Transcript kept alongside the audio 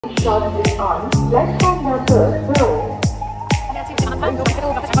Good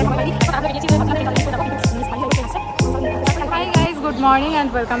morning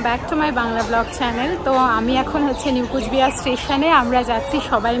and welcome back to my Bangla blog channel. তো আমি এখন হচ্ছে নিউ কুচবিহার স্টেশনে। আমরা যাচ্ছি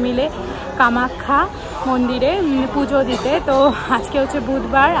সবাই মিলে কামাখ্যা মন্দিরে পুজো দিতে। তো আজকে হচ্ছে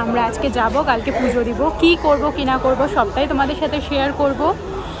বুধবার, আমরা আজকে যাব, কালকে পুজো দিব। কি করব কি না করব সবটাই তোমাদের সাথে শেয়ার করব।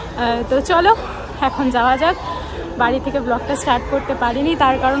 তো চলো এখন যাওয়া যাক। বাড়ি থেকে ব্লগটা স্টার্ট করতে পারিনি,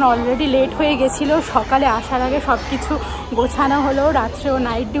 তার কারণ অলরেডি লেট হয়ে গেছিলো। সকালে আসার আগে সব কিছু গোছানো হলো, রাত্রেও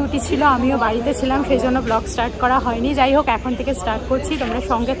নাইট ডিউটি ছিল, আমিও বাড়িতে ছিলাম, সেই জন্য ব্লগ স্টার্ট করা হয়নি। যাই হোক, এখন থেকে স্টার্ট করছি, তোমরা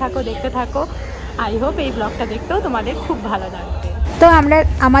সঙ্গে থাকো, দেখতে থাকো। আই হোপ এই ব্লগটা দেখতেও তোমাদের খুব ভালো লাগবে। তো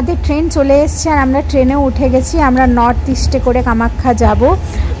আমাদের ট্রেন চলে এসছে আর আমরা ট্রেনেও উঠে গেছি। আমরা নর্থ ইস্টে করে কামাখ্যা যাব।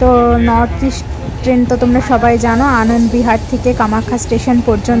 তো নর্থ ইস্ট ট্রেন তো তোমরা সবাই জানো, আনন্দ বিহার থেকে কামাখ্যা স্টেশন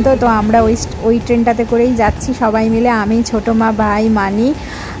পর্যন্ত। তো আমরা ওই ট্রেনটাতে করেই যাচ্ছি সবাই মিলে, আমি, ছোটো মা, ভাই, মানি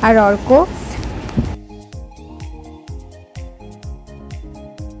আর অর্ক।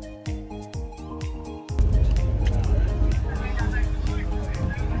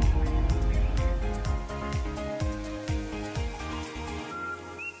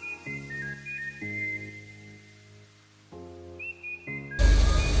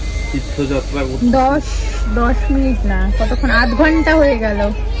 দশ মিনিট না, কতক্ষণ, আধ ঘন্টা হয়ে গেল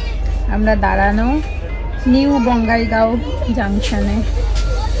আমরা দাঁড়ানো নিউ বঙ্গাইগাঁও জাংশনে।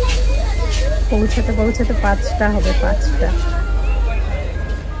 পৌঁছাতে 5টা হবে, 5টা।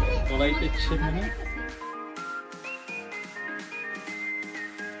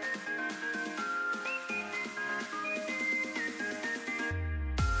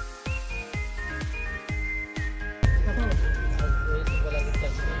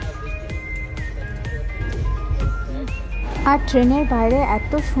 আর ট্রেনের বাইরে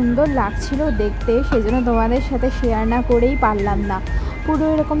এত সুন্দর লাগছিল দেখতে, সেজন্য তোমাদের সাথে শেয়ার না করেই পারলাম না। পুরো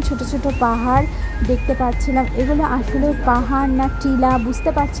এরকম ছোট ছোট পাহাড় দেখতে পাচ্ছিলাম। এগুলো আসলে পাহাড় না টিলা বুঝতে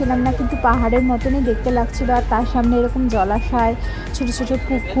পারছিলাম না, কিন্তু পাহাড়ের মতনই দেখতে লাগছিল। আর তার সামনে এরকম জলাশয়, ছোট ছোট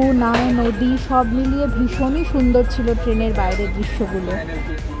পুকুর, নাও, নদী সব মিলিয়ে ভীষণই সুন্দর ছিল ট্রেনের বাইরের দৃশ্যগুলো।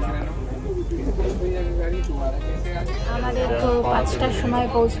 আমাদের তো 5টার সময়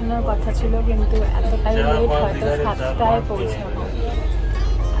পৌঁছানোর কথা ছিল, কিন্তু এতটাই লেট, হয়তো 7টায় পৌঁছাবো।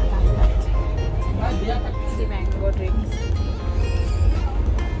 ম্যাঙ্গো ড্রিঙ্কস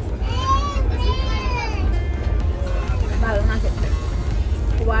ভালো না খেতে,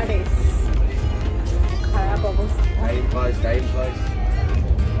 ওয়ারেস খারাপ অবস্থা।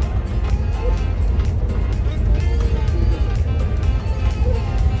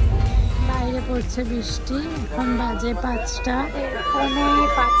 বাইরে পড়ছে বৃষ্টি, এখন বাজে 5টা। এখানে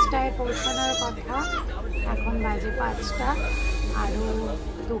 5টায় পৌঁছানোর কথা, এখন বাজে 5টা, আরও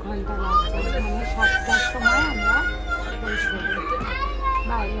 2 ঘন্টা লাগবে। মানে 7টার সময় আমরা পৌঁছবো।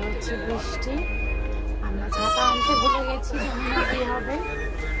 বাইরে হচ্ছে বৃষ্টি, আমরা ছাতা আনতে ভুলে গেছি, জানি না কী হবে।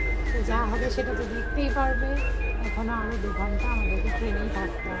 তো যা হবে সেটা তো দেখতেই পারবে। এখনও আরও 2 ঘন্টা আমাদেরকে ট্রেনেই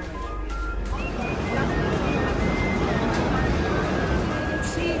থাকতে হবে।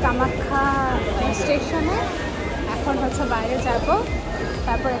 কামাখ্যা স্টেশনে এখন হচ্ছে বাইরে যাব,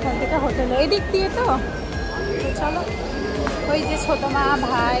 তারপর এখান থেকে হোটেলে, এই দিক দিয়ে। তো চলো, ওই যে ছোটো মা,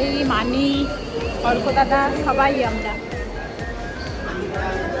 ভাই, মানি, অর্ক দাদা, সবাই আমরা।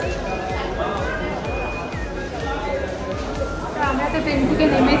 আমরা তো ট্রেন থেকে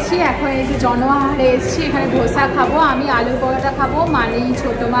নেমেছি, এখন এই যে জনআহারে এসেছি, এখানে ধোসা খাবো। আমি আলুর পরোটা খাবো, মানি,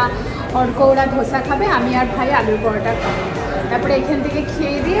 ছোটো মা, অর্ক ওরা ধোসা খাবে, আমি আর ভাই আলুর পরোটা খাবো। তারপরে এখান থেকে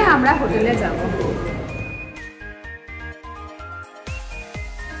খেয়ে দিয়ে আমরা হোটেলে যাব।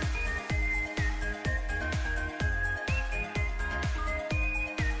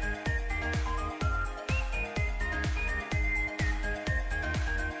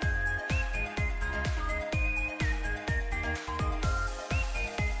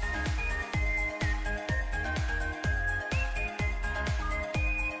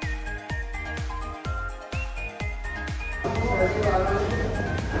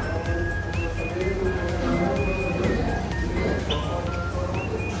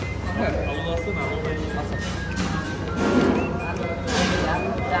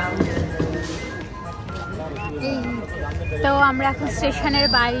 তো আমরা এখন স্টেশনের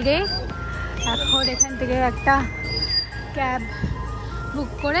বাইরে, এখন এখান থেকে একটা ক্যাব বুক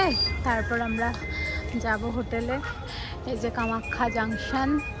করে তারপর আমরা যাব হোটেলে। এই যে কামাখ্যা জাংশন,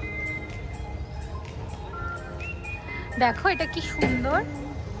 দেখো এটা কি সুন্দর।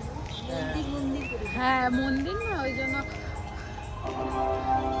 হ্যাঁ মন্দির না, ওই জন্য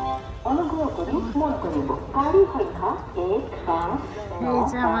এই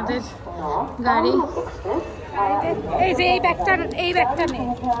যে আমাদের গাড়ি। এই যে এই ব্যাগটা নেই।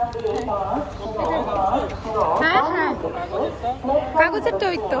 হ্যাঁ হ্যাঁ কাগজের তো,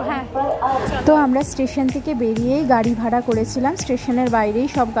 ওই তো। হ্যাঁ, তো আমরা স্টেশন থেকে বেরিয়েই গাড়ি ভাড়া করেছিলাম। স্টেশনের বাইরেই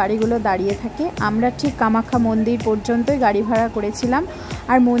সব গাড়িগুলো দাঁড়িয়ে থাকে। আমরা ঠিক কামাখ্যা মন্দির পর্যন্তই গাড়ি ভাড়া করেছিলাম।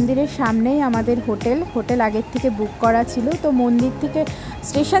 আর মন্দিরের সামনেই আমাদের হোটেল আগের থেকে বুক করা ছিল। তো মন্দির থেকে,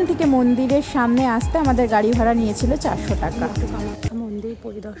 স্টেশন থেকে মন্দিরের সামনে আসতে আমাদের গাড়ি ভাড়া নিয়েছিল 400 টাকা। কামাখ্যা মন্দির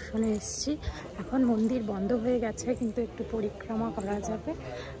পরিদর্শনে এসেছি। এখন মন্দির বন্ধ হয়ে গেছে, কিন্তু একটু পরিক্রমা করা যাবে।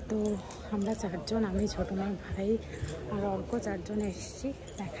 তো আমরা 4 জন, আমি, ছোট মার ভাই আর অর্ক 4 জন এসেছি।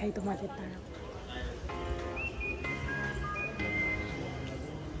 দেখাই তোমাদের দ্বারা।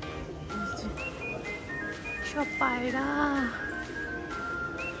 সব পায়রা,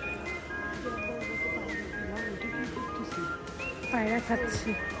 পায়রা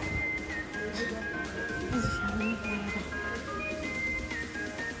খাচ্ছে।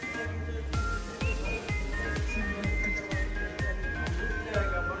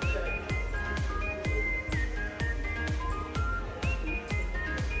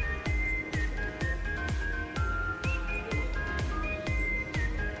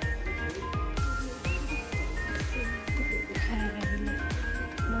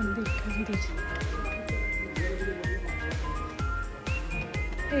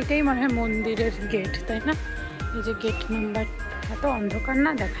 এটাই মনে হয় মন্দিরের গেট, তাই না? এই যে গেট নাম্বার, এত অন্ধকার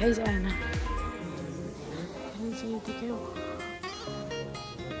না, দেখাই যায় না। এই যে এইদিকেও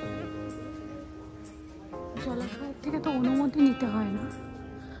জলাশয়ের থেকে তো অনুমতি নিতে হয় না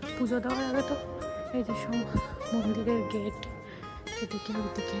পুজো দেওয়ার আগে। তো এই যে সব মন্দিরের গেট, এদিকে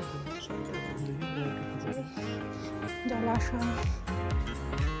ওদিকে জলাশয়।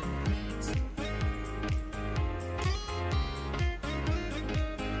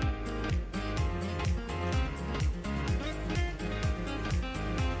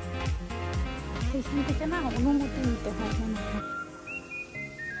 এখান থেকে না অনুমতি নিতে হয় না।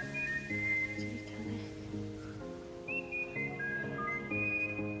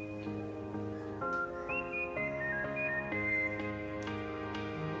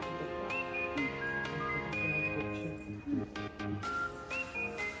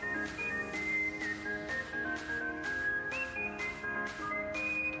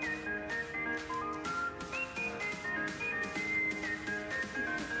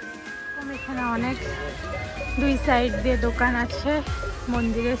 এখানে অনেক দুই সাইড দিয়ে দোকান আছে।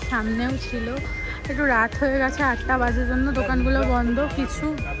 মন্দিরের সামনেও ছিল। একটু রাত হয়ে গেছে, 8টা বাজে জন্য দোকানগুলো বন্ধ, কিছু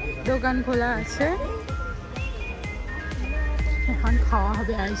দোকান খোলা আছে। এখন খাওয়া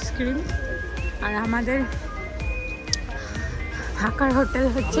হবে আইসক্রিম। আর আমাদের থাকার হোটেল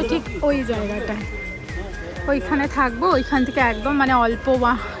হচ্ছে ঠিক ওই জায়গাটায়, ওইখানে থাকবো। ওইখান থেকে একদম মানে অল্প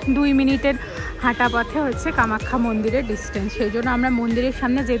 2 মিনিটের হাঁটা পথে হচ্ছে কামাখ্যা মন্দিরের ডিস্টেন্স। সেই জন্য আমরা মন্দিরের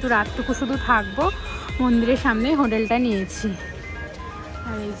সামনে, যেহেতু রাতটুকু শুধু থাকবো, মন্দিরের সামনেই হোটেলটা নিয়েছি।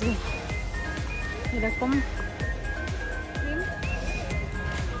 আর এই যে এরকম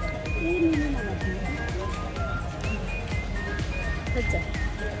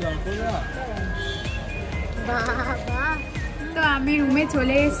বাবা। তো আমি রুমে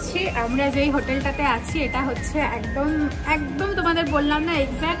চলে এসেছি। আমরা যেই হোটেলটাতে আছি এটা হচ্ছে একদম একদম তোমাদের বললাম না,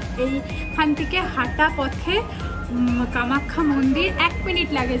 এক্স্যাক্ট এইখান থেকে হাঁটা পথে কামাখ্যা মন্দির 1 মিনিট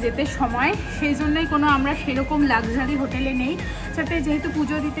লাগে যেতে সময়। সেই জন্যই কোনো আমরা সেরকম লাক্সারি হোটেলে নেই, যাতে যেহেতু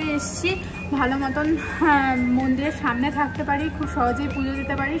পুজো দিতে এসেছি ভালো মতন মন্দিরের সামনে থাকতে পারি, খুব সহজেই পুজো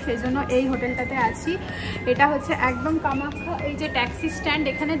দিতে পারি, সেই জন্য এই হোটেলটাতে আছি। এটা হচ্ছে একদম কামাখ্যা, এই যে ট্যাক্সি স্ট্যান্ড,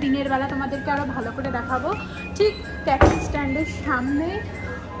 এখানে দিনের বেলা তোমাদেরকে আরও ভালো করে দেখাবো। ঠিক ট্যাক্সি স্ট্যান্ডের সামনে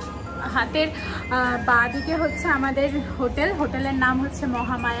হাতের বাঁ দিকে হচ্ছে আমাদের হোটেলের নাম হচ্ছে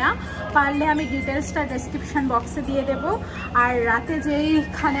মহামায়া। পারলে আমি ডিটেলসটা ডেসক্রিপশন বক্সে দিয়ে দেব। আর রাতে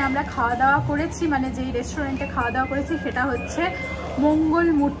যেইখানে আমরা খাওয়া দাওয়া করেছি, মানে যেই রেস্টুরেন্টে খাওয়া দাওয়া করেছি, সেটা হচ্ছে মঙ্গল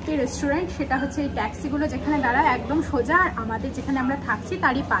মূর্তি রেস্টুরেন্ট। সেটা হচ্ছে এই ট্যাক্সিগুলো যেখানে দাঁড়ায় একদম সোজা, আর আমাদের যেখানে আমরা থাকছি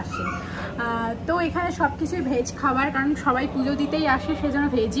তারই পাশে। তো এখানে সব কিছুই ভেজ খাবার, কারণ সবাই পুজো দিতেই আসে, সেজন্য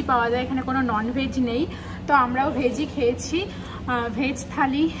ভেজই পাওয়া যায়, এখানে কোনো নন ভেজ নেই। তো আমরাও ভেজই খেয়েছি। ভেজ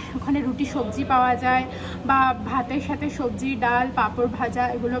থালি, ওখানে রুটি সবজি পাওয়া যায়, বা ভাতের সাথে সবজি, ডাল, পাঁপড় ভাজা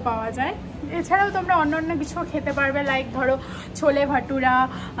এগুলো পাওয়া যায়। এছাড়াও তোমরা অন্য কিছু খেতে পারবে, লাইক ধরো ছোলে ভাটুরা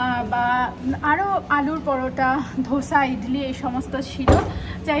বা আরও আলুর পরোটা, ধোসা, ইডলি, এই সমস্ত ছিল।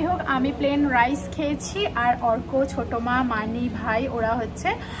 যাই হোক, আমি প্লেন রাইস খেয়েছি, আর অর্ক, ছোটো মা, মানি, ভাই ওরা হচ্ছে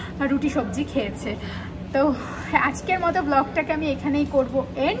রুটি সবজি খেয়েছে। তো আজকের মতো ব্লগটাকে আমি এখানেই করব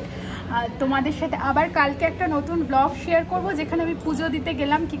এন্ড। তোমাদের সাথে আবার কালকে একটা নতুন ব্লগ শেয়ার করব, যেখানে আমি পুজো দিতে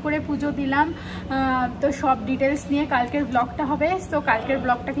গেলাম, কি করে পুজো দিলাম, তো সব ডিটেলস নিয়ে কালকের ব্লগটা হবে। তো কালকের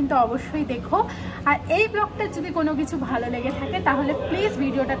ব্লগটা কিন্তু অবশ্যই দেখো। আর এই ব্লগটা যদি কোনো কিছু ভালো লেগে থাকে তাহলে প্লিজ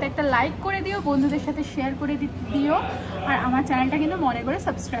ভিডিওটাতে একটা লাইক করে দিও, বন্ধুদের সাথে শেয়ার করে দিও, আর আমার চ্যানেলটা কিন্তু মনে করে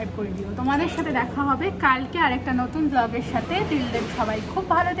সাবস্ক্রাইব করে দিও। তোমাদের সাথে দেখা হবে কালকে আরেকটা নতুন ব্লগের সাথে। টিল দেন সবাই খুব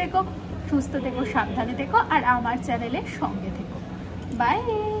ভালো থেকো, সুস্থ থেকো, সাবধানে থেকো, আর আমার চ্যানেলের সঙ্গে থেকো। By,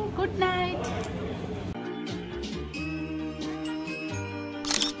 good night.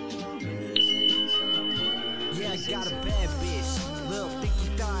 Yeah, I got a bad bitch, little thicky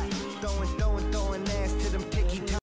thigh, throwing